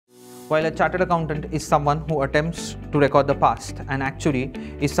While a chartered accountant is someone who attempts to record the past, an actuary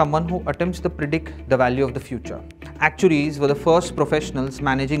is someone who attempts to predict the value of the future. Actuaries were the first professionals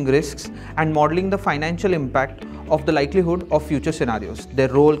managing risks and modeling the financial impact of the likelihood of future scenarios. Their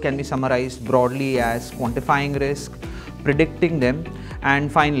role can be summarized broadly as quantifying risk, predicting them,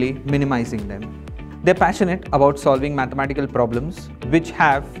 and finally minimizing them. They're passionate about solving mathematical problems which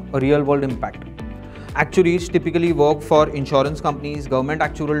have a real-world impact. Actuaries typically work for insurance companies, government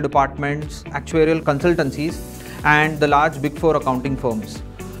actuarial departments, actuarial consultancies, and the large Big Four accounting firms.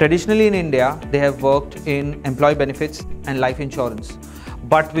 Traditionally in India, they have worked in employee benefits and life insurance.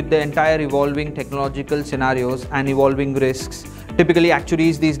 But with the entire evolving technological scenarios and evolving risks, typically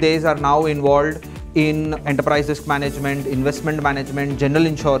actuaries these days are now involved in enterprise risk management, investment management, general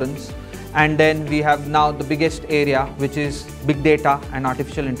insurance, and then we have now the biggest area, which is big data and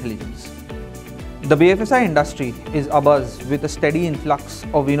artificial intelligence. The BFSI industry is abuzz with a steady influx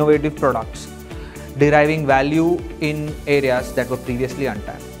of innovative products, deriving value in areas that were previously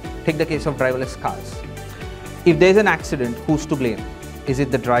untapped. Take the case of driverless cars. If there's an accident, who's to blame? Is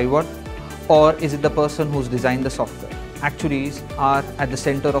it the driver or is it the person who's designed the software? Actuaries are at the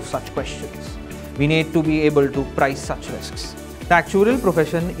center of such questions. We need to be able to price such risks. The actuarial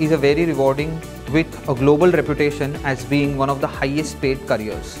profession is a very rewarding with a global reputation as being one of the highest paid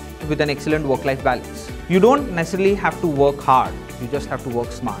careers with an excellent work-life balance. You don't necessarily have to work hard, you just have to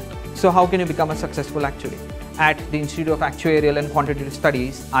work smart. So how can you become a successful actuary? At the Institute of Actuarial and Quantitative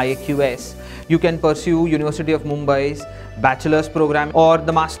Studies, IAQS, you can pursue University of Mumbai's Bachelor's program or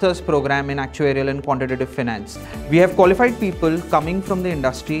the Master's program in Actuarial and Quantitative Finance. We have qualified people coming from the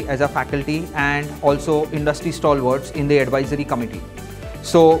industry as a faculty and also industry stalwarts in the advisory committee.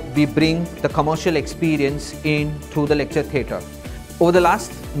 So we bring the commercial experience into the lecture theatre. Over the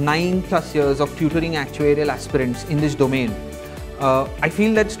last 9+ years of tutoring actuarial aspirants in this domain, I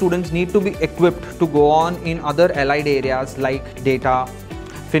feel that students need to be equipped to go on in other allied areas like data,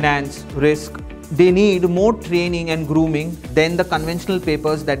 finance, risk. They need more training and grooming than the conventional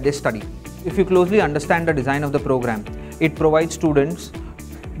papers that they study. If you closely understand the design of the program, it provides students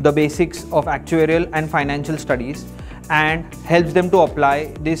the basics of actuarial and financial studies and helps them to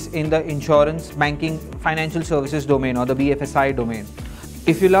apply this in the insurance, banking, financial services domain or the BFSI domain.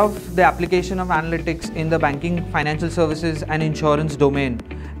 If you love the application of analytics in the banking, financial services and insurance domain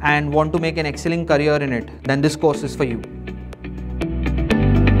and want to make an excelling career in it, then this course is for you.